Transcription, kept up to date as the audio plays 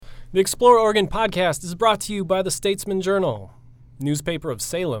The Explore Oregon podcast is brought to you by the Statesman Journal, newspaper of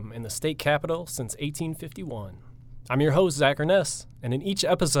Salem in the state capital since 1851. I'm your host, Zach Ernest, and in each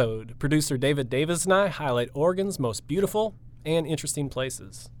episode, producer David Davis and I highlight Oregon's most beautiful and interesting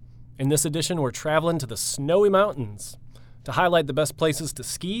places. In this edition, we're traveling to the Snowy Mountains to highlight the best places to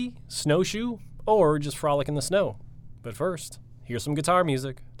ski, snowshoe, or just frolic in the snow. But first, here's some guitar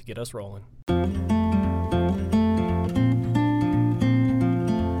music to get us rolling.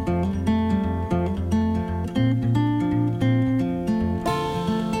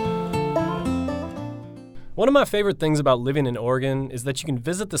 One of my favorite things about living in Oregon is that you can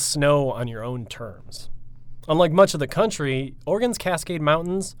visit the snow on your own terms. Unlike much of the country, Oregon's Cascade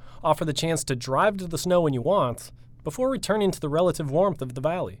Mountains offer the chance to drive to the snow when you want before returning to the relative warmth of the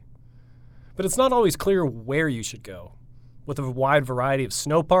valley. But it's not always clear where you should go. With a wide variety of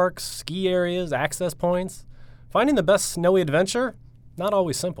snow parks, ski areas, access points, finding the best snowy adventure, not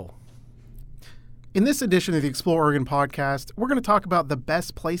always simple. In this edition of the Explore Oregon podcast, we're going to talk about the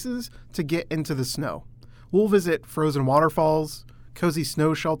best places to get into the snow. We'll visit frozen waterfalls, cozy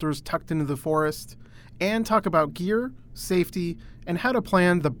snow shelters tucked into the forest, and talk about gear, safety, and how to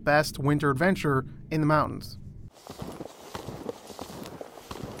plan the best winter adventure in the mountains.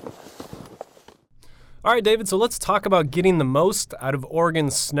 All right, David, so let's talk about getting the most out of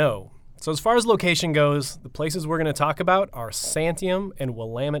Oregon's snow. So as far as location goes, the places we're going to talk about are Santiam and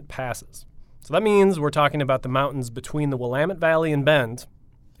Willamette Passes. So that means we're talking about the mountains between the Willamette Valley and Bend,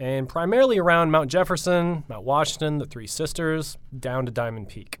 and primarily around Mount Jefferson, Mount Washington, the Three Sisters, down to Diamond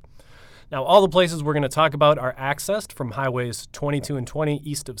Peak. Now, all the places we're going to talk about are accessed from Highways 22 and 20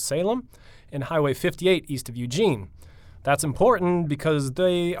 east of Salem and Highway 58 east of Eugene. That's important because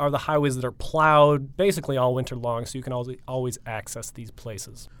they are the highways that are plowed basically all winter long, so you can always access these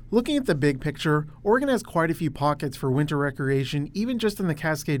places. Looking at the big picture, Oregon has quite a few pockets for winter recreation, even just in the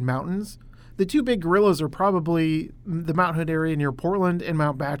Cascade Mountains. The two big gorillas are probably the Mount Hood area near Portland and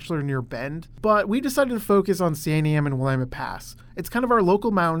Mount Bachelor near Bend, but we decided to focus on Santiam and Willamette Pass. It's kind of our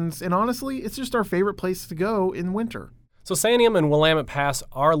local mountains, and honestly, it's just our favorite place to go in winter. So Santiam and Willamette Pass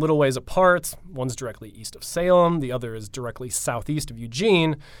are a little ways apart. One's directly east of Salem, the other is directly southeast of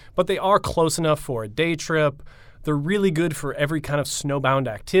Eugene, but they are close enough for a day trip. They're really good for every kind of snowbound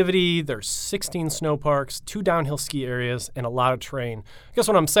activity. There's 16 snow parks, 2 downhill ski areas, and a lot of terrain. I guess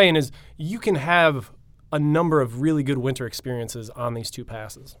what I'm saying is you can have a number of really good winter experiences on these two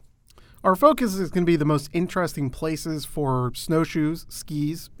passes. Our focus is going to be the most interesting places for snowshoes,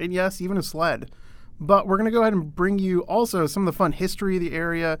 skis, and yes, even a sled. But we're going to go ahead and bring you also some of the fun history of the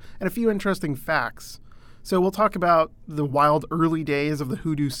area and a few interesting facts. So we'll talk about the wild early days of the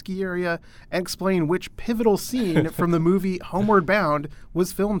Hoodoo ski area and explain which pivotal scene from the movie Homeward Bound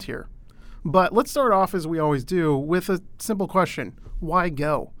was filmed here. But let's start off, as we always do, with a simple question. Why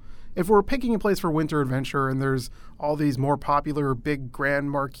go? If we're picking a place for winter adventure and there's all these more popular big grand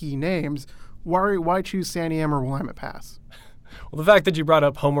marquee names, why choose Santiam or Willamette Pass? Well, the fact that you brought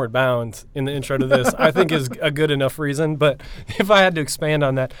up Homeward Bound in the intro to this, I think is a good enough reason. But if I had to expand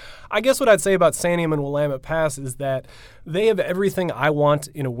on that, I guess what I'd say about Santiam and Willamette Pass is that they have everything I want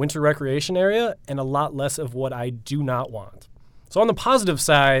in a winter recreation area and a lot less of what I do not want. So on the positive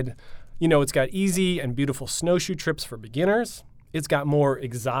side, it's got easy and beautiful snowshoe trips for beginners. It's got more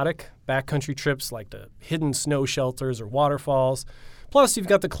exotic backcountry trips like the hidden snow shelters or waterfalls. Plus, you've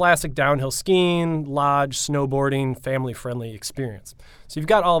got the classic downhill skiing, lodge, snowboarding, family-friendly experience. So you've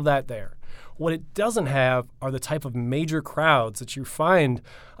got all of that there. What it doesn't have are the type of major crowds that you find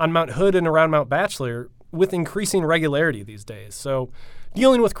on Mount Hood and around Mount Bachelor with increasing regularity these days. So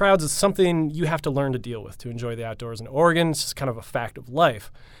dealing with crowds is something you have to learn to deal with to enjoy the outdoors in Oregon. It's just kind of a fact of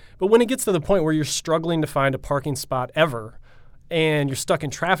life. But when it gets to the point where you're struggling to find a parking spot ever and you're stuck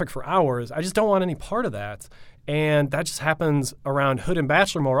in traffic for hours, I just don't want any part of that. And that just happens around Hood and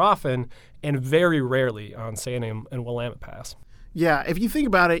Bachelor more often and very rarely on Santiam and Willamette Pass. Yeah, if you think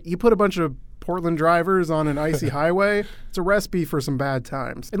about it, you put a bunch of Portland drivers on an icy highway, it's a recipe for some bad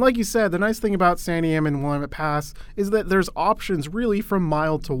times. And like you said, the nice thing about Santiam and Willamette Pass is that there's options really from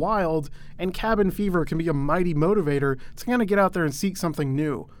mild to wild, and cabin fever can be a mighty motivator to kind of get out there and seek something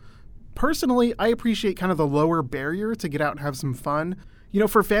new. Personally, I appreciate kind of the lower barrier to get out and have some fun.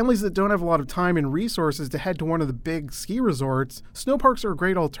 For families that don't have a lot of time and resources to head to one of the big ski resorts, snow parks are a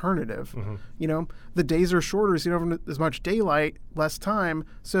great alternative. Mm-hmm. The days are shorter, so you don't have as much daylight, less time,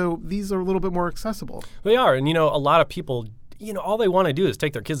 so these are a little bit more accessible. They are, and a lot of people, all they want to do is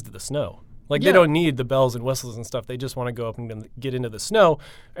take their kids to the snow. Like, they don't need the bells and whistles and stuff. They just want to go up and get into the snow.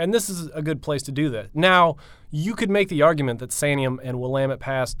 And this is a good place to do that. Now, you could make the argument that Santiam and Willamette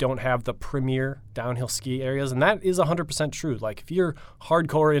Pass don't have the premier downhill ski areas, and that is 100% true. Like, if you're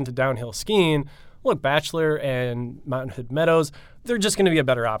hardcore into downhill skiing, look, Bachelor and Mountain Hood Meadows, they're just going to be a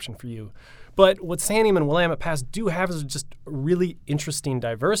better option for you. But what Santiam and Willamette Pass do have is just really interesting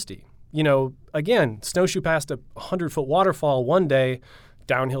diversity. You know, again, snowshoe past a 100-foot waterfall one day,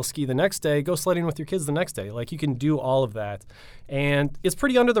 downhill ski the next day, go sledding with your kids the next day. Like, you can do all of that. And it's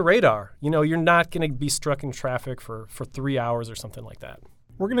pretty under the radar. You know, you're not going to be struck in traffic for 3 hours or something like that.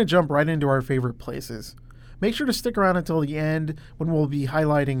 We're going to jump right into our favorite places. Make sure to stick around until the end when we'll be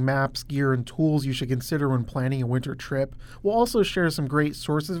highlighting maps, gear, and tools you should consider when planning a winter trip. We'll also share some great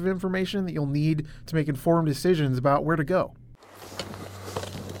sources of information that you'll need to make informed decisions about where to go.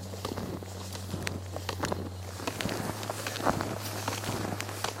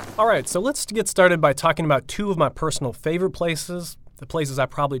 All right, so let's get started by talking about two of my personal favorite places, the places I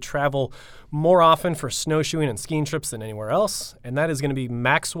probably travel more often for snowshoeing and skiing trips than anywhere else, and that is going to be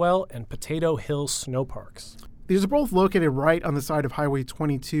Maxwell and Potato Hill Snow Parks. These are both located right on the side of Highway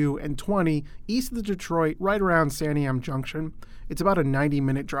 22 and 20, east of Detroit, right around Santiam Junction. It's about a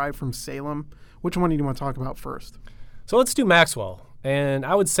 90-minute drive from Salem. Which one do you want to talk about first? So let's do Maxwell. And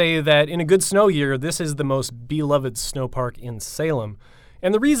I would say that in a good snow year, this is the most beloved snow park in Salem.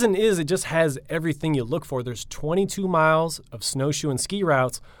 And the reason is it just has everything you look for. There's 22 miles of snowshoe and ski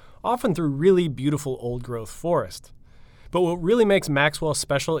routes, often through really beautiful old-growth forest. But what really makes Maxwell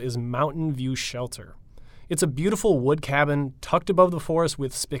special is Mountain View Shelter. It's a beautiful wood cabin tucked above the forest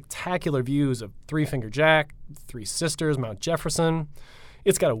with spectacular views of Three Finger Jack, Three Sisters, Mount Jefferson.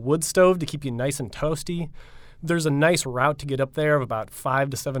 It's got a wood stove to keep you nice and toasty. There's a nice route to get up there of about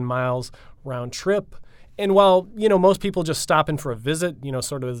 5 to 7 miles round trip. And while, you know, most people just stop in for a visit, you know,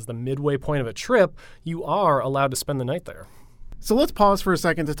 sort of as the midway point of a trip, you are allowed to spend the night there. So let's pause for a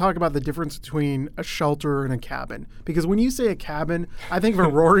second to talk about the difference between a shelter and a cabin. Because when you say a cabin, I think of a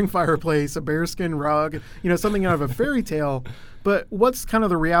roaring fireplace, a bearskin rug, you know, something out of a fairy tale. But what's kind of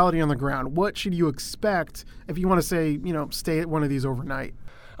the reality on the ground? What should you expect if you want to say, you know, stay at one of these overnight?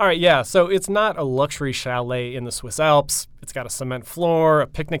 All right, yeah, so it's not a luxury chalet in the Swiss Alps. It's got a cement floor, a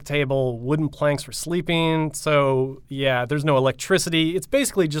picnic table, wooden planks for sleeping. So, yeah, there's no electricity. It's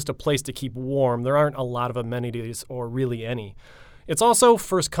basically just a place to keep warm. There aren't a lot of amenities or really any. It's also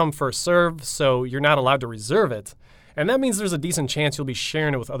first come, first serve, so you're not allowed to reserve it. And that means there's a decent chance you'll be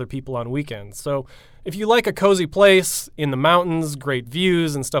sharing it with other people on weekends. So if you like a cozy place in the mountains, great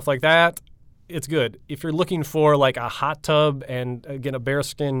views and stuff like that, it's good. If you're looking for like a hot tub and, again, a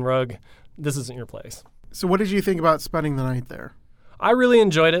bearskin rug, this isn't your place. So what did you think about spending the night there? I really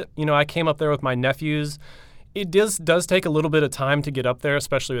enjoyed it. You know, I came up there with my nephews. It does take a little bit of time to get up there,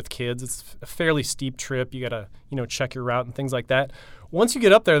 especially with kids. It's a fairly steep trip. You got to, you know, check your route and things like that. Once you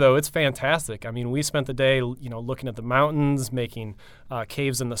get up there, though, it's fantastic. I mean, we spent the day, you know, looking at the mountains, making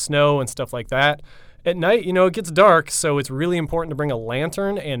caves in the snow and stuff like that. At night, you know, it gets dark, so it's really important to bring a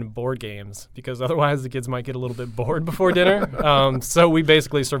lantern and board games because otherwise the kids might get a little bit bored before dinner. So we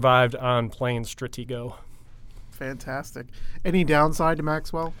basically survived on plain Stratego. Fantastic. Any downside to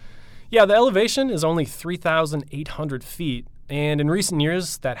Maxwell? Yeah, the elevation is only 3,800 feet, and in recent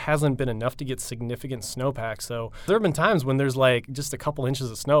years, that hasn't been enough to get significant snowpack. So there have been times when there's like just a couple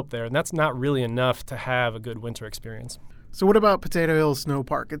inches of snow up there, and that's not really enough to have a good winter experience. So what about Potato Hill Snow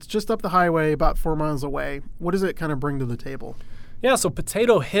Park? It's just up the highway, about 4 miles away. What does it kind of bring to the table? Yeah, so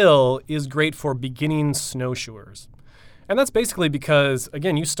Potato Hill is great for beginning snowshoers. And that's basically because,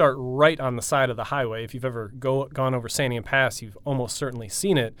 again, you start right on the side of the highway. If you've ever gone over Santiam Pass, you've almost certainly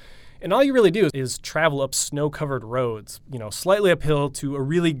seen it. And all you really do is travel up snow-covered roads, you know, slightly uphill to a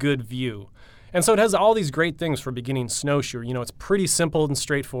really good view. And so it has all these great things for beginning snowshoer. You know, it's pretty simple and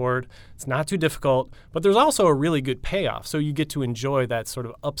straightforward. It's not too difficult, but there's also a really good payoff. So you get to enjoy that sort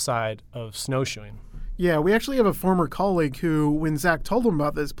of upside of snowshoeing. Yeah, we actually have a former colleague who, when Zach told him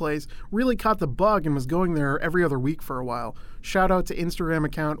about this place, really caught the bug and was going there every other week for a while. Shout out to Instagram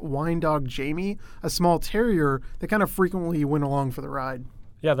account Wine Dog Jamie, a small terrier that kind of frequently went along for the ride.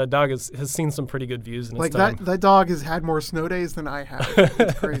 Yeah, that dog has seen some pretty good views in its like time. That dog has had more snow days than I have.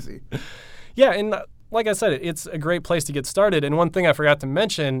 It's crazy. Yeah, and like I said, it's a great place to get started. And one thing I forgot to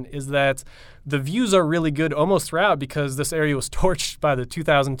mention is that the views are really good almost throughout because this area was torched by the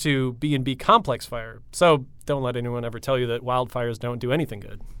 2002 B&B complex fire. So don't let anyone ever tell you that wildfires don't do anything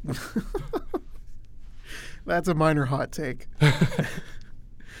good. That's a minor hot take.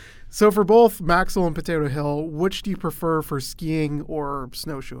 So for both Maxwell and Potato Hill, which do you prefer for skiing or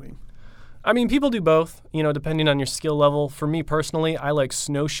snowshoeing? I mean, people do both, depending on your skill level. For me personally, I like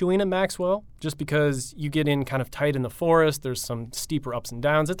snowshoeing at Maxwell just because you get in kind of tight in the forest. There's some steeper ups and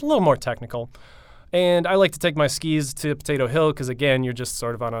downs. It's a little more technical. And I like to take my skis to Potato Hill because, again, you're just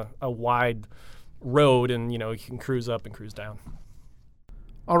sort of on a wide road and, you can cruise up and cruise down.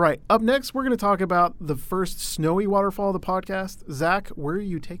 All right. Up next, we're going to talk about the first snowy waterfall of the podcast. Zach, where are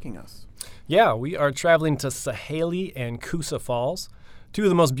you taking us? Yeah, we are traveling to Sahaley and Coosa Falls, two of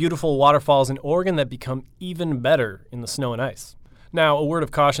the most beautiful waterfalls in Oregon that become even better in the snow and ice. Now, a word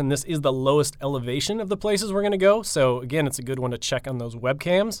of caution, this is the lowest elevation of the places we're going to go, so again, it's a good one to check on those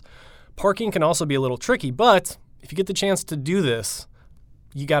webcams. Parking can also be a little tricky, but if you get the chance to do this,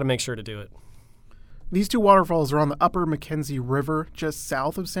 you got to make sure to do it. These two waterfalls are on the upper Mackenzie River, just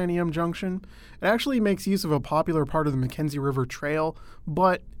south of Santiam Junction. It actually makes use of a popular part of the Mackenzie River Trail,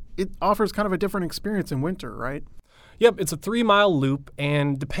 but it offers kind of a different experience in winter, right? Yep, it's a 3-mile loop,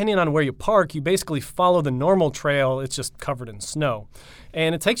 and depending on where you park, you basically follow the normal trail. It's just covered in snow.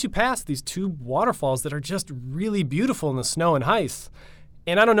 And it takes you past these two waterfalls that are just really beautiful in the snow and ice.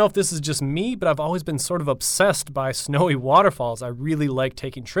 And I don't know if this is just me, but I've always been sort of obsessed by snowy waterfalls. I really like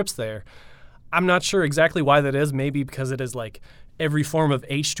taking trips there. I'm not sure exactly why that is. Maybe because it is like every form of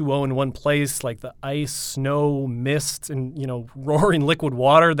H2O in one place, like the ice, snow, mist, and, roaring liquid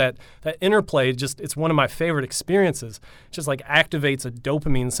water. That interplay, it's one of my favorite experiences. It just like activates a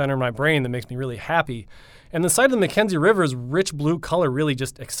dopamine center in my brain that makes me really happy. And the sight of the Mackenzie River's rich blue color really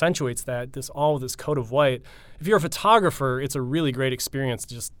just accentuates that, this coat of white. If you're a photographer, it's a really great experience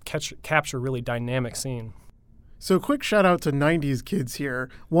to just capture a really dynamic scene. So quick shout out to 90s kids here.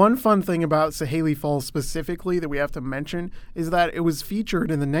 One fun thing about Sahaley Falls specifically that we have to mention is that it was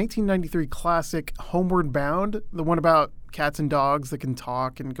featured in the 1993 classic Homeward Bound, the one about cats and dogs that can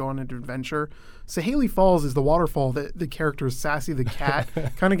talk and go on an adventure. Sahaley Falls is the waterfall that the character Sassy the cat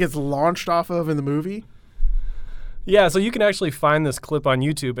kind of gets launched off of in the movie. Yeah, so you can actually find this clip on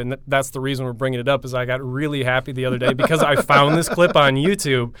YouTube, and that's the reason we're bringing it up. Is I got really happy the other day because I found this clip on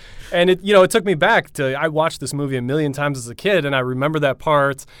YouTube, and it took me back to, I watched this movie a million times as a kid, and I remember that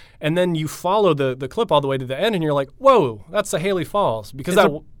part. And then you follow the clip all the way to the end, and you're like, "Whoa, that's Sahaley Falls!" Because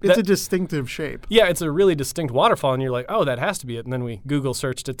it's a distinctive shape. Yeah, it's a really distinct waterfall, and you're like, "Oh, that has to be it." And then we Google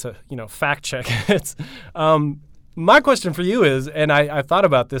searched it to fact check it. My question for you is, and I thought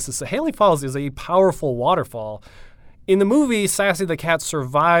about this, is Sahaley Falls is a powerful waterfall. In the movie, Sassy the cat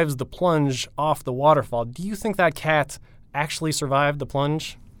survives the plunge off the waterfall. Do you think that cat actually survived the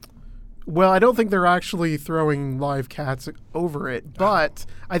plunge? Well, I don't think they're actually throwing live cats over it, but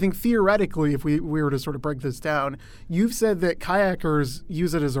I think theoretically, if we were to sort of break this down, you've said that kayakers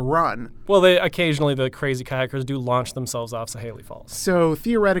use it as a run. Well, occasionally the crazy kayakers do launch themselves off Sahaley Falls. So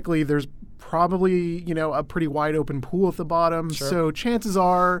theoretically, there's probably, a pretty wide open pool at the bottom. Sure. So chances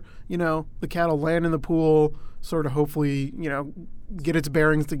are, the cat will land in the pool, sort of hopefully, get its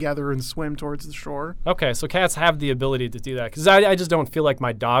bearings together and swim towards the shore. Okay, so cats have the ability to do that, because I just don't feel like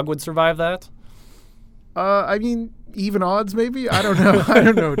my dog would survive that. I mean, even odds maybe? I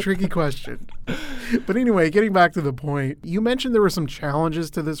don't know. Tricky question. But anyway, getting back to the point, you mentioned there were some challenges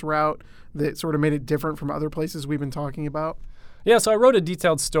to this route that sort of made it different from other places we've been talking about. Yeah, so I wrote a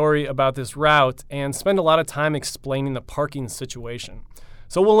detailed story about this route and spent a lot of time explaining the parking situation.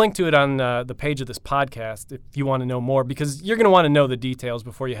 So we'll link to it on the page of this podcast if you want to know more, because you're going to want to know the details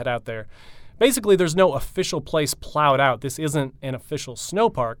before you head out there. Basically, there's no official place plowed out. This isn't an official snow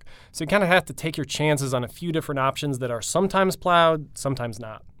park, so you kind of have to take your chances on a few different options that are sometimes plowed, sometimes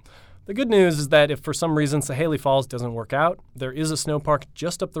not. The good news is that if for some reason Sahaley Falls doesn't work out, there is a snow park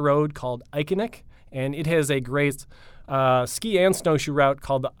just up the road called Iconic, and it has a great ski and snowshoe route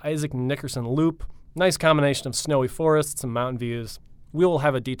called the Isaac Nickerson Loop. Nice combination of snowy forests and mountain views. We will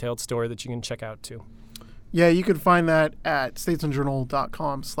have a detailed story that you can check out too. Yeah, you can find that at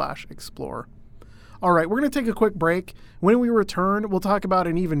statesmanjournal.com/explore. All right, we're going to take a quick break. When we return, we'll talk about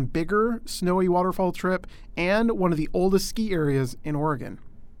an even bigger snowy waterfall trip and one of the oldest ski areas in Oregon.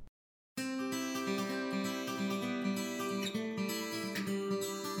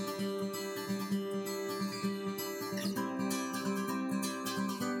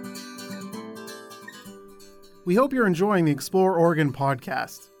 We hope you're enjoying the Explore Oregon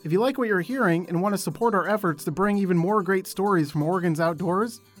podcast. If you like what you're hearing and want to support our efforts to bring even more great stories from Oregon's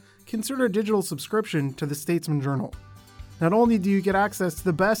outdoors, consider a digital subscription to the Statesman Journal. Not only do you get access to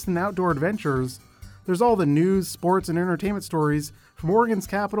the best in outdoor adventures, there's all the news, sports, and entertainment stories from Oregon's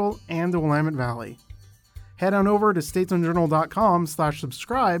capital and the Willamette Valley. Head on over to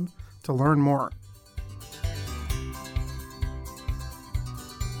statesmanjournal.com/subscribe to learn more.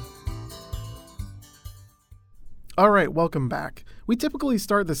 All right, welcome back. We typically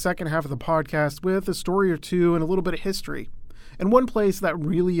start the second half of the podcast with a story or two and a little bit of history. And one place that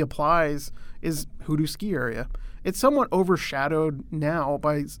really applies is Hoodoo Ski Area. It's somewhat overshadowed now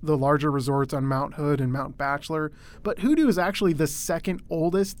by the larger resorts on Mount Hood and Mount Bachelor, but Hoodoo is actually the second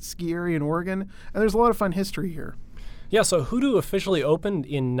oldest ski area in Oregon, and there's a lot of fun history here. Yeah, so Hoodoo officially opened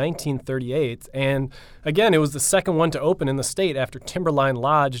in 1938, and again, it was the second one to open in the state after Timberline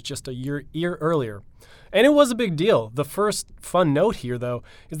Lodge just a year earlier. And it was a big deal. The first fun note here, though,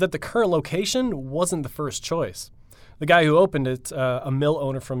 is that the current location wasn't the first choice. The guy who opened it, a mill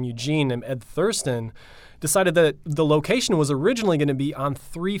owner from Eugene named Ed Thurston, decided that the location was originally going to be on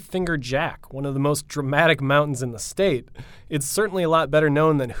Three Finger Jack, one of the most dramatic mountains in the state. It's certainly a lot better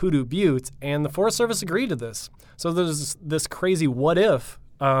known than Hoodoo Butte, and the Forest Service agreed to this. So there's this crazy what if,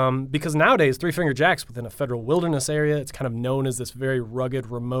 because nowadays Three Finger Jack's within a federal wilderness area. It's kind of known as this very rugged,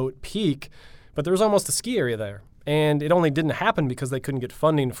 remote peak, but there was almost a ski area there. And it only didn't happen because they couldn't get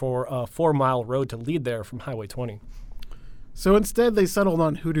funding for a 4-mile road to lead there from Highway 20. So instead, they settled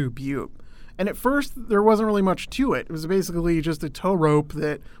on Hoodoo Butte. And at first, there wasn't really much to it. It was basically just a tow rope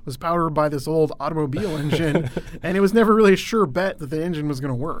that was powered by this old automobile engine, and it was never really a sure bet that the engine was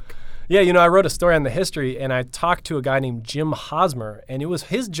going to work. Yeah, I wrote a story on the history, and I talked to a guy named Jim Hosmer, and it was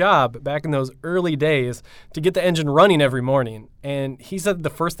his job back in those early days to get the engine running every morning. And he said the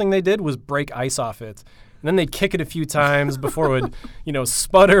first thing they did was break ice off it. And then they'd kick it a few times before it would,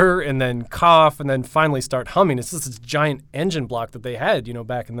 sputter and then cough and then finally start humming. It's just this giant engine block that they had,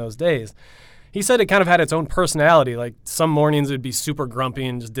 back in those days. He said it kind of had its own personality. Like some mornings it would be super grumpy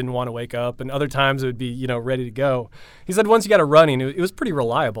and just didn't want to wake up. And other times it would be, ready to go. He said once you got it running, it was pretty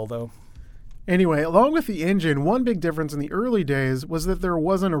reliable, though. Anyway, along with the engine, one big difference in the early days was that there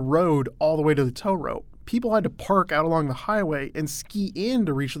wasn't a road all the way to the tow rope. People had to park out along the highway and ski in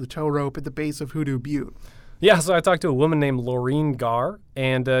to reach the tow rope at the base of Hoodoo Butte. Yeah, so I talked to a woman named Laureen Garr,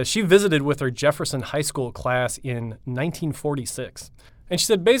 and she visited with her Jefferson High School class in 1946. And she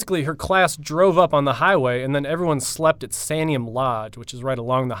said basically her class drove up on the highway, and then everyone slept at Sanium Lodge, which is right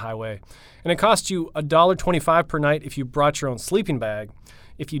along the highway. And it cost you $1.25 per night if you brought your own sleeping bag.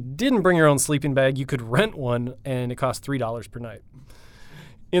 If you didn't bring your own sleeping bag, you could rent one, and it cost $3 per night.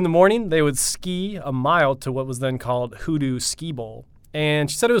 In the morning, they would ski a mile to what was then called Hoodoo Ski Bowl.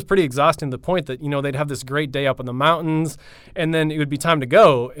 And she said it was pretty exhausting to the point that, they'd have this great day up in the mountains, and then it would be time to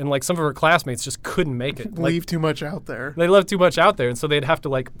go, and, some of her classmates just couldn't make it. Leave too much out there. They left too much out there, and so they'd have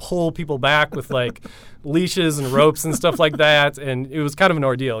to, pull people back with, leashes and ropes and stuff like that, and it was kind of an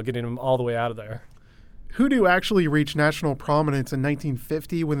ordeal getting them all the way out of there. Hoodoo actually reached national prominence in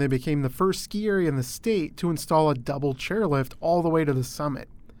 1950 when they became the first ski area in the state to install a double chairlift all the way to the summit.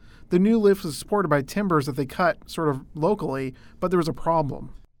 The new lift was supported by timbers that they cut sort of locally, but there was a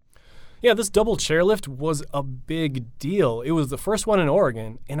problem. Yeah, this double chairlift was a big deal. It was the first one in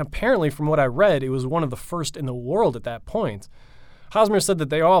Oregon, and apparently from what I read, it was one of the first in the world at that point. Hosmer said that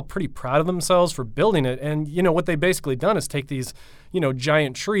they're all pretty proud of themselves for building it, and, what they basically done is take these,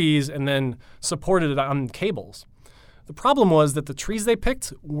 giant trees and then supported it on cables. The problem was that the trees they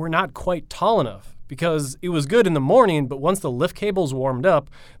picked were not quite tall enough, because it was good in the morning, but once the lift cables warmed up,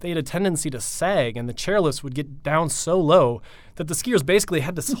 they had a tendency to sag, and the chairlifts would get down so low that the skiers basically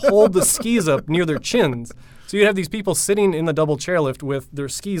had to hold the skis up near their chins. So you'd have these people sitting in the double chairlift with their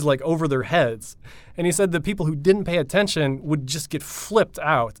skis over their heads. And he said the people who didn't pay attention would just get flipped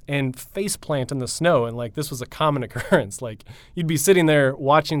out and face plant in the snow, and this was a common occurrence. You'd be sitting there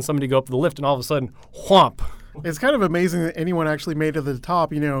watching somebody go up the lift, and all of a sudden, whomp. It's kind of amazing that anyone actually made it to the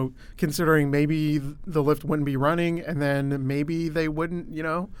top, considering maybe the lift wouldn't be running, and then maybe they wouldn't,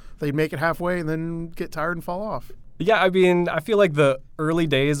 they'd make it halfway and then get tired and fall off. Yeah, I feel like the early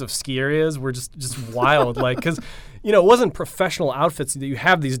days of ski areas were just wild, because, it wasn't professional outfits that you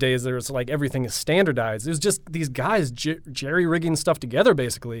have these days that it's everything is standardized. It was just these guys jerry-rigging stuff together,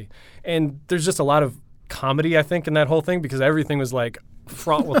 basically. And there's just a lot of comedy, I think, in that whole thing, because everything was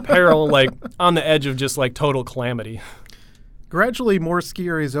fraught with peril, on the edge of just total calamity. Gradually, more ski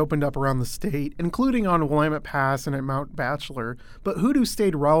areas opened up around the state, including on Willamette Pass and at Mount Bachelor, but Hoodoo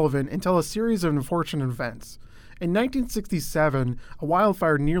stayed relevant until a series of unfortunate events. In 1967, a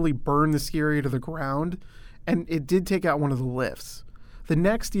wildfire nearly burned the ski area to the ground, and it did take out one of the lifts. The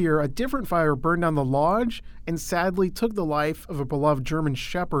next year, a different fire burned down the lodge and sadly took the life of a beloved German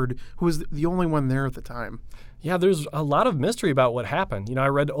shepherd who was the only one there at the time. Yeah, there's a lot of mystery about what happened. I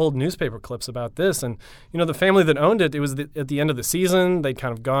read old newspaper clips about this, and, the family that owned it, it was at the end of the season. They'd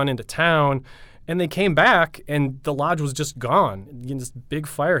kind of gone into town, and they came back, and the lodge was just gone. This big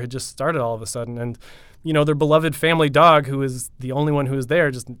fire had just started all of a sudden, and, their beloved family dog, who was the only one who was there,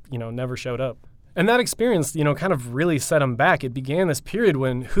 just, never showed up. And that experience, kind of really set him back. It began this period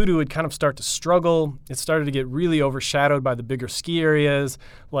when Hoodoo would kind of start to struggle. It started to get really overshadowed by the bigger ski areas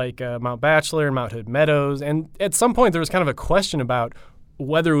like Mount Bachelor and Mount Hood Meadows. And at some point, there was kind of a question about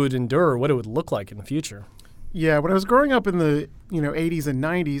whether it would endure or what it would look like in the future. Yeah, when I was growing up in the 80s and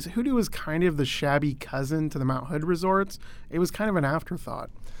 90s, Hoodoo was kind of the shabby cousin to the Mount Hood resorts. It was kind of an afterthought.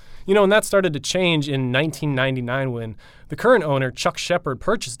 And that started to change in 1999 when the current owner, Chuck Shepard,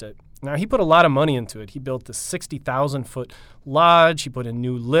 purchased it. Now, he put a lot of money into it. He built this 60,000-foot lodge. He put in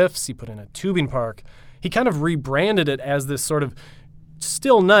new lifts. He put in a tubing park. He kind of rebranded it as this sort of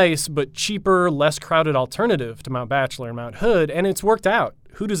still nice but cheaper, less crowded alternative to Mount Bachelor and Mount Hood, and it's worked out.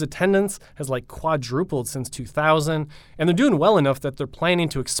 Hoodoo's attendance has quadrupled since 2000, and they're doing well enough that they're planning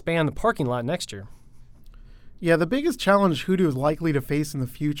to expand the parking lot next year. Yeah, the biggest challenge Hoodoo is likely to face in the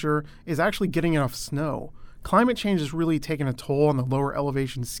future is actually getting enough snow. Climate change has really taken a toll on the lower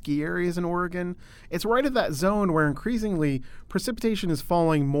elevation ski areas in Oregon. It's right at that zone where increasingly precipitation is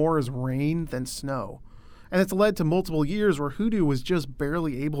falling more as rain than snow. And it's led to multiple years where Hoodoo was just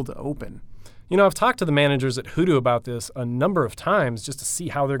barely able to open. I've talked to the managers at Hoodoo about this a number of times just to see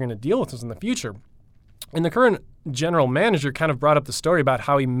how they're going to deal with this in the future. And the current general manager kind of brought up the story about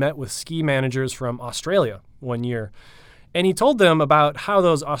how he met with ski managers from Australia one year. And he told them about how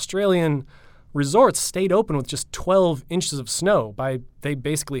those Australian resorts stayed open with just 12 inches of snow. They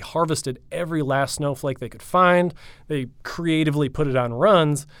basically harvested every last snowflake they could find. They creatively put it on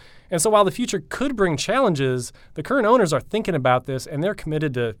runs. And so while the future could bring challenges, the current owners are thinking about this, and they're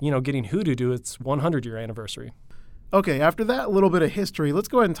committed to, getting Hoodoo to its 100-year anniversary. Okay, after that little bit of history, let's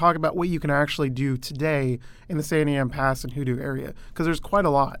go ahead and talk about what you can actually do today in the Santiam Pass and Hoodoo area, because there's quite a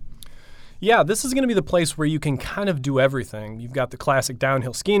lot. Yeah, this is going to be the place where you can kind of do everything. You've got the classic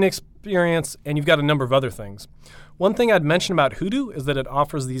downhill skiing experience, and you've got a number of other things. One thing I'd mention about Hoodoo is that it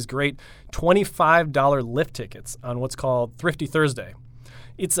offers these great $25 lift tickets on what's called Thrifty Thursday.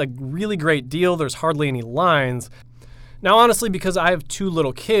 It's a really great deal. There's hardly any lines. Now, honestly, because I have two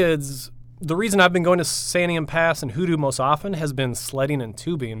little kids, the reason I've been going to Santiam Pass and Hoodoo most often has been sledding and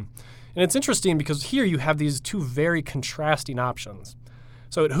tubing. And it's interesting because here you have these two very contrasting options.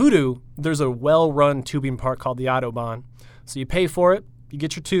 So at Hoodoo, there's a well-run tubing park called the Autobahn. So you pay for it, you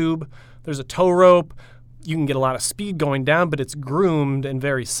get your tube, there's a tow rope, you can get a lot of speed going down, but it's groomed and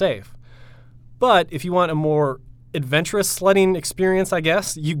very safe. But if you want a more adventurous sledding experience, I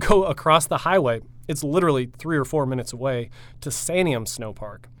guess, you go across the highway. It's literally 3 or 4 minutes away to Santiam Snow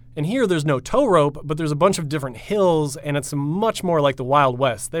Park. And here there's no tow rope, but there's a bunch of different hills, and it's much more like the Wild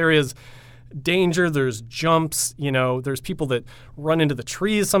West. There is danger, there's jumps, there's people that run into the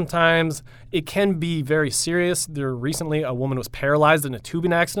trees sometimes. It can be very serious. Recently, a woman was paralyzed in a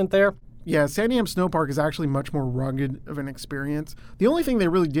tubing accident there. Yeah, Santiam Snow Park is actually much more rugged of an experience. The only thing they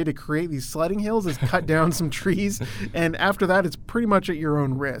really did to create these sledding hills is cut down some trees, and after that, it's pretty much at your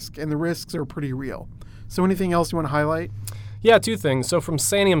own risk, and the risks are pretty real. So anything else you want to highlight? Yeah, two things. So from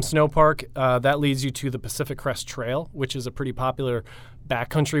Santiam Snow Park, that leads you to the Pacific Crest Trail, which is a pretty popular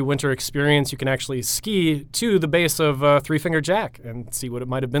backcountry winter experience. You can actually ski to the base of Three Finger Jack and see what it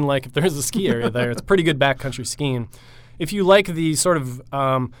might have been like if there's a ski area there. It's pretty good backcountry skiing. If you like the sort of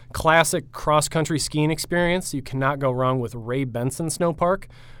classic cross-country skiing experience, you cannot go wrong with Ray Benson Snow Park,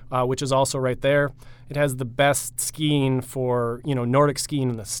 which is also right there. It has the best skiing for, Nordic skiing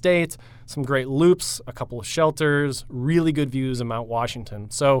in the state, some great loops, a couple of shelters, really good views of Mount Washington.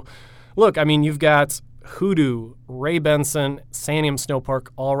 So, look, you've got Hoodoo, Ray Benson, Santiam Snow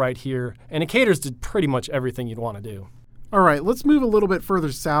Park all right here, and it caters to pretty much everything you'd want to do. All right, let's move a little bit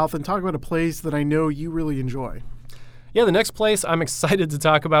further south and talk about a place that I know you really enjoy. Yeah, the next place I'm excited to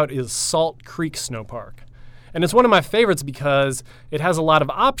talk about is Salt Creek Snow Park. And it's one of my favorites because it has a lot of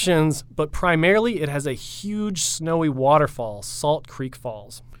options, but primarily it has a huge snowy waterfall, Salt Creek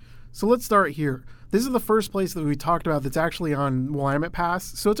Falls. So let's start here. This is the first place that we talked about that's actually on Willamette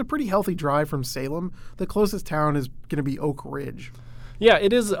Pass, so it's a pretty healthy drive from Salem. The closest town is going to be Oak Ridge. Yeah,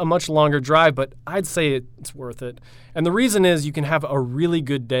 it is a much longer drive, but I'd say it's worth it. And the reason is you can have a really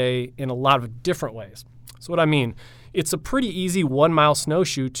good day in a lot of different ways. So what I mean, it's a pretty easy 1-mile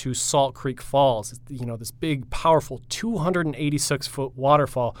snowshoe to Salt Creek Falls. It's, this big, powerful 286-foot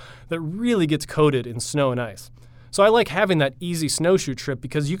waterfall that really gets coated in snow and ice. So I like having that easy snowshoe trip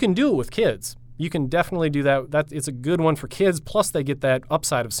because you can do it with kids. You can definitely do that. It's a good one for kids, plus they get that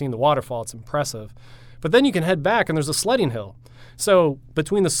upside of seeing the waterfall. It's impressive. But then you can head back and there's a sledding hill. So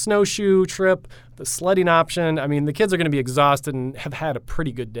between the snowshoe trip, the sledding option, the kids are going to be exhausted and have had a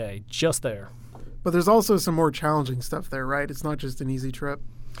pretty good day just there. But there's also some more challenging stuff there, right? It's not just an easy trip.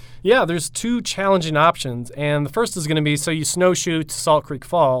 Yeah, there's two challenging options. And the first is going to be, so you snowshoe to Salt Creek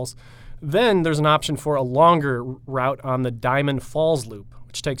Falls. Then there's an option for a longer route on the Diamond Falls Loop,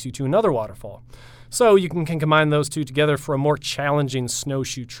 which takes you to another waterfall. So you can combine those two together for a more challenging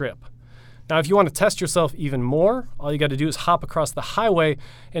snowshoe trip. Now, if you want to test yourself even more, all you got to do is hop across the highway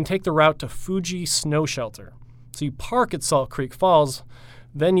and take the route to Fuji Snow Shelter. So you park at Salt Creek Falls,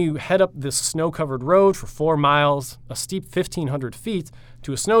 then you head up this snow-covered road for 4 miles, a steep 1,500 feet,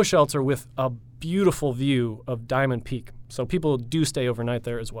 to a snow shelter with a beautiful view of Diamond Peak. So people do stay overnight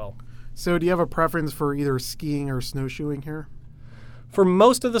there as well. So do you have a preference for either skiing or snowshoeing here? For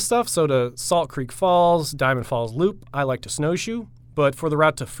most of the stuff, so to Salt Creek Falls, Diamond Falls Loop, I like to snowshoe. But for the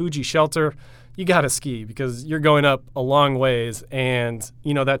route to Fuji Shelter, you got to ski because you're going up a long ways. And,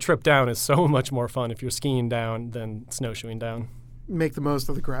 that trip down is so much more fun if you're skiing down than snowshoeing down. Make the most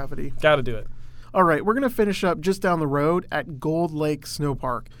of the gravity. Got to do it. All right, we're going to finish up just down the road at Gold Lake Snow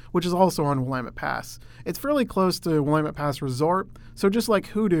Park, which is also on Willamette Pass. It's fairly close to Willamette Pass Resort, so just like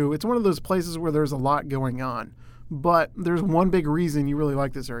Hoodoo, it's one of those places where there's a lot going on. But there's one big reason you really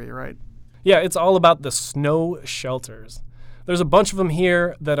like this area, right? Yeah, it's all about the snow shelters. There's a bunch of them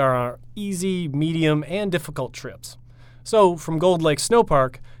here that are easy, medium, and difficult trips. So from Gold Lake Snow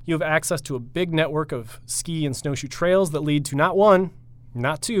Park, you have access to a big network of ski and snowshoe trails that lead to not one,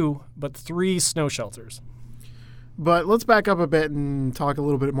 not two, but 3 snow shelters. But let's back up a bit and talk a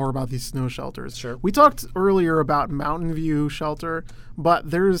little bit more about these snow shelters. Sure. We talked earlier about Mountain View Shelter, but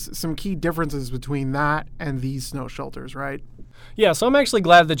there's some key differences between that and these snow shelters, right? Yeah, so I'm actually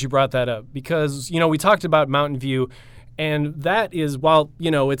glad that you brought that up because, we talked about Mountain View, and that is, while,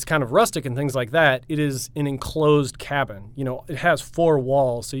 it's kind of rustic and things like that, it is an enclosed cabin. It has 4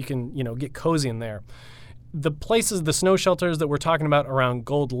 walls, so you can, get cozy in there. The snow shelters that we're talking about around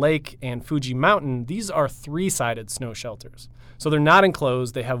Gold Lake and Fuji Mountain, these are 3-sided snow shelters. So they're not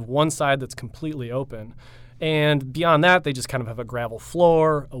enclosed. They have one side that's completely open. And beyond that, they just kind of have a gravel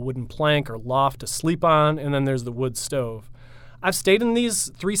floor, a wooden plank or loft to sleep on, and then there's the wood stove. I've stayed in these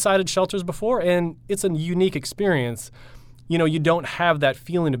 3-sided shelters before, and it's a unique experience. You don't have that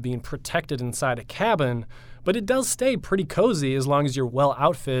feeling of being protected inside a cabin, but it does stay pretty cozy as long as you're well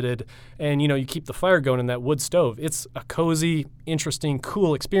outfitted and, you keep the fire going in that wood stove. It's a cozy, interesting,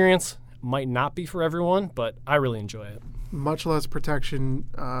 cool experience. Might not be for everyone, but I really enjoy it. Much less protection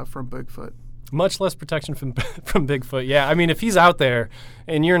from Bigfoot. Much less protection from Bigfoot, yeah. I mean, if he's out there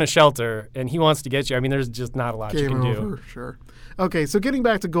and you're in a shelter and he wants to get you, there's just not a lot you can do. Sure. Okay, so getting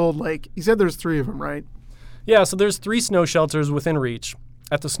back to Gold Lake, you said there's 3 of them, right? Yeah, so there's 3 snow shelters within reach.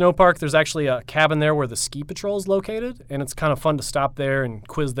 At the snow park, there's actually a cabin there where the ski patrol is located, and it's kind of fun to stop there and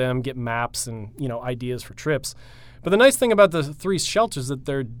quiz them, get maps and, ideas for trips. But the nice thing about the 3 shelters is that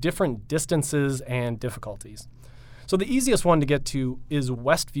they're different distances and difficulties. So the easiest one to get to is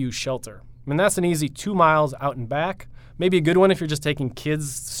Westview Shelter. That's an easy 2 miles out and back. Maybe a good one if you're just taking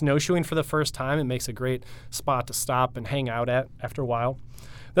kids snowshoeing for the first time. It makes a great spot to stop and hang out at after a while.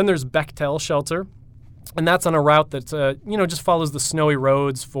 Then there's Bechtel Shelter. And that's on a route that, just follows the snowy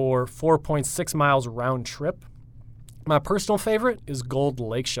roads for 4.6 miles round trip. My personal favorite is Gold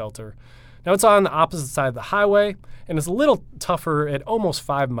Lake Shelter. Now, it's on the opposite side of the highway, and it's a little tougher at almost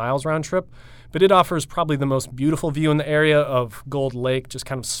 5 miles round trip, but it offers probably the most beautiful view in the area of Gold Lake, just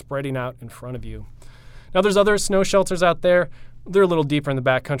kind of spreading out in front of you. Now, there's other snow shelters out there. They're a little deeper in the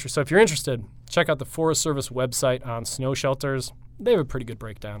backcountry, so if you're interested, check out the Forest Service website on snow shelters. They have a pretty good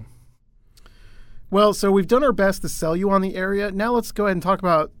breakdown. Well, so we've done our best to sell you on the area. Now let's go ahead and talk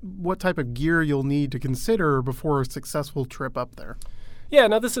about what type of gear you'll need to consider before a successful trip up there. Yeah,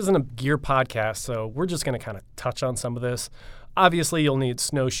 now this isn't a gear podcast, so we're just going to kind of touch on some of this. Obviously, you'll need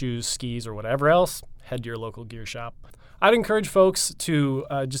snowshoes, skis, or whatever else. Head to your local gear shop. I'd encourage folks to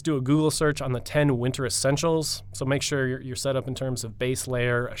just do a Google search on the 10 winter essentials. So make sure you're set up in terms of base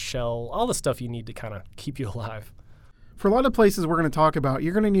layer, a shell, all the stuff you need to kind of keep you alive. For a lot of places we're going to talk about,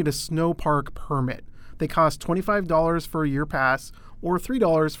 you're going to need a snow park permit. They cost $25 for a year pass or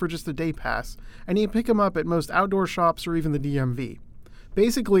 $3 for just a day pass, and you can pick them up at most outdoor shops or even the DMV.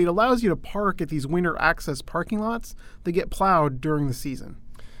 Basically, it allows you to park at these winter access parking lots that get plowed during the season.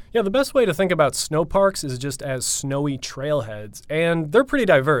 Yeah, the best way to think about snow parks is just as snowy trailheads, and they're pretty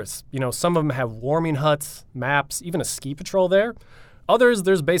diverse. Some of them have warming huts, maps, even a ski patrol there. Others,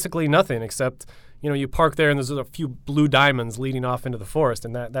 there's basically nothing except, you park there and there's a few blue diamonds leading off into the forest,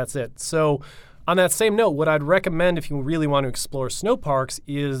 and that's it. So on that same note, what I'd recommend if you really want to explore snow parks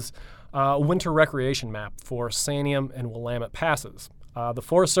is a winter recreation map for Santiam and Willamette passes. The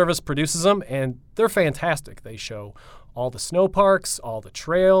Forest Service produces them, and they're fantastic. They show all the snow parks, all the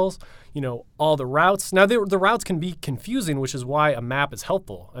trails, all the routes. Now, the routes can be confusing, which is why a map is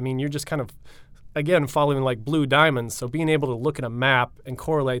helpful. You're just kind of again, following like blue diamonds. So being able to look at a map and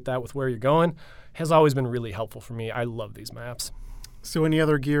correlate that with where you're going has always been really helpful for me. I love these maps. So any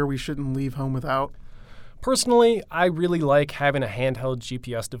other gear we shouldn't leave home without? Personally, I really like having a handheld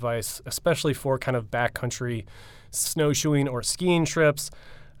GPS device, especially for kind of backcountry snowshoeing or skiing trips.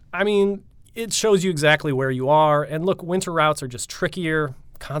 I mean, it shows you exactly where you are. And look, winter routes are just trickier.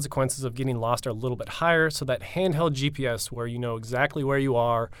 Consequences of getting lost are a little bit higher. So that handheld GPS where you know exactly where you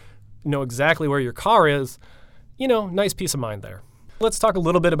are, know exactly where your car is, nice peace of mind there. Let's talk a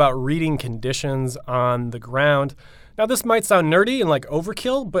little bit about reading conditions on the ground. Now, this might sound nerdy and like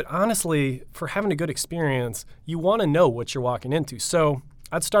overkill, but honestly, for having a good experience, you want to know what you're walking into. So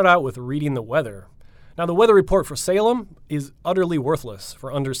I'd start out with reading the weather. Now, the weather report for Salem is utterly worthless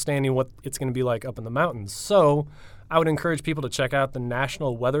for understanding what it's going to be like up in the mountains. So I would encourage people to check out the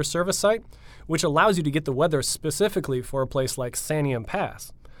National Weather Service site, which allows you to get the weather specifically for a place like Santiam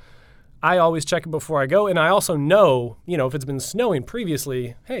Pass. I always check it before I go, and I also know, if it's been snowing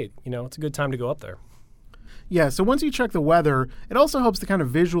previously, hey, it's a good time to go up there. Yeah, so once you check the weather, it also helps to kind of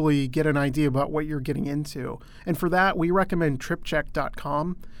visually get an idea about what you're getting into. And for that, we recommend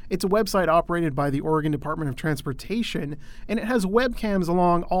TripCheck.com. It's a website operated by the Oregon Department of Transportation, and it has webcams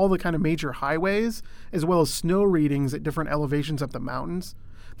along all the kind of major highways, as well as snow readings at different elevations up the mountains.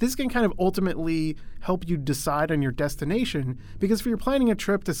 This can kind of ultimately help you decide on your destination, because if you're planning a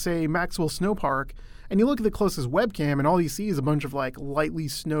trip to, say, Maxwell Snow Park, and you look at the closest webcam and all you see is a bunch of like lightly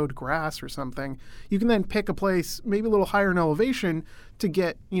snowed grass or something, you can then pick a place maybe a little higher in elevation to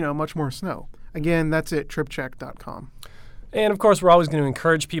get, much more snow. Again, that's at tripcheck.com. And of course, we're always going to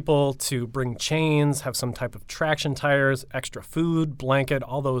encourage people to bring chains, have some type of traction tires, extra food, blanket,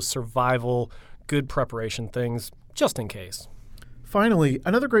 all those survival, good preparation things, just in case. Finally,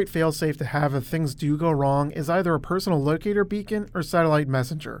 another great failsafe to have if things do go wrong is either a personal locator beacon or satellite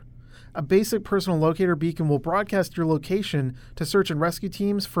messenger. A basic personal locator beacon will broadcast your location to search and rescue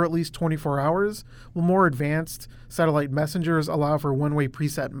teams for at least 24 hours, while more advanced satellite messengers allow for one-way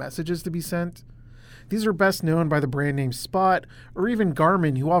preset messages to be sent. These are best known by the brand name Spot or even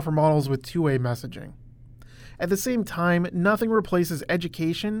Garmin, who offer models with two-way messaging. At the same time, nothing replaces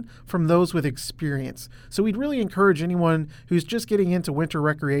education from those with experience, so we'd really encourage anyone who's just getting into winter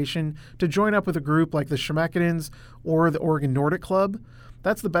recreation to join up with a group like the Schmeckidans or the Oregon Nordic Club.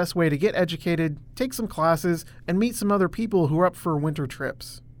 That's the best way to get educated, take some classes, and meet some other people who are up for winter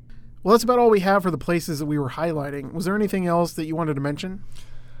trips. Well, that's about all we have for the places that we were highlighting. Was there anything else that you wanted to mention?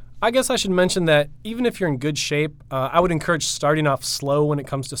 I guess I should mention that even if you're in good shape, I would encourage starting off slow when it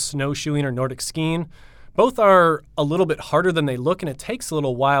comes to snowshoeing or Nordic skiing. Both are a little bit harder than they look, and it takes a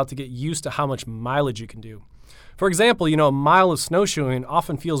little while to get used to how much mileage you can do. For example, a mile of snowshoeing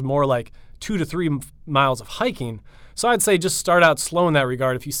often feels more like 2 to 3 miles of hiking. So I'd say just start out slow in that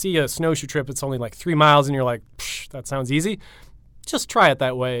regard. If you see a snowshoe trip, it's only like 3 miles, and you're like, that sounds easy, just try it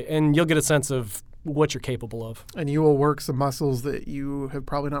that way, and you'll get a sense of what you're capable of. And you will work some muscles that you have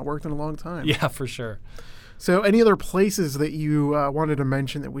probably not worked in a long time. Yeah, for sure. So any other places that you wanted to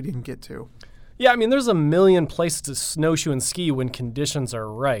mention that we didn't get to? Yeah, there's a million places to snowshoe and ski when conditions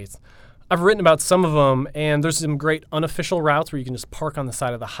are right. I've written about some of them, and there's some great unofficial routes where you can just park on the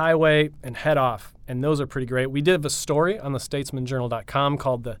side of the highway and head off, and those are pretty great. We did have a story on the statesmanjournal.com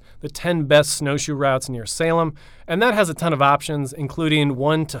called the 10 best snowshoe routes near Salem, and that has a ton of options, including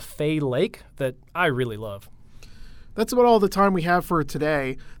one to Fay Lake that I really love. That's about all the time we have for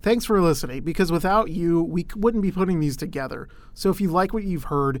today. Thanks for listening, because without you, we wouldn't be putting these together. So if you like what you've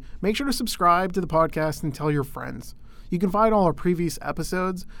heard, make sure to subscribe to the podcast and tell your friends. You can find all our previous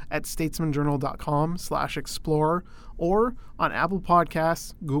episodes at statesmanjournal.com/explorer or on Apple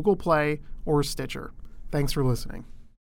Podcasts, Google Play, or Stitcher. Thanks for listening.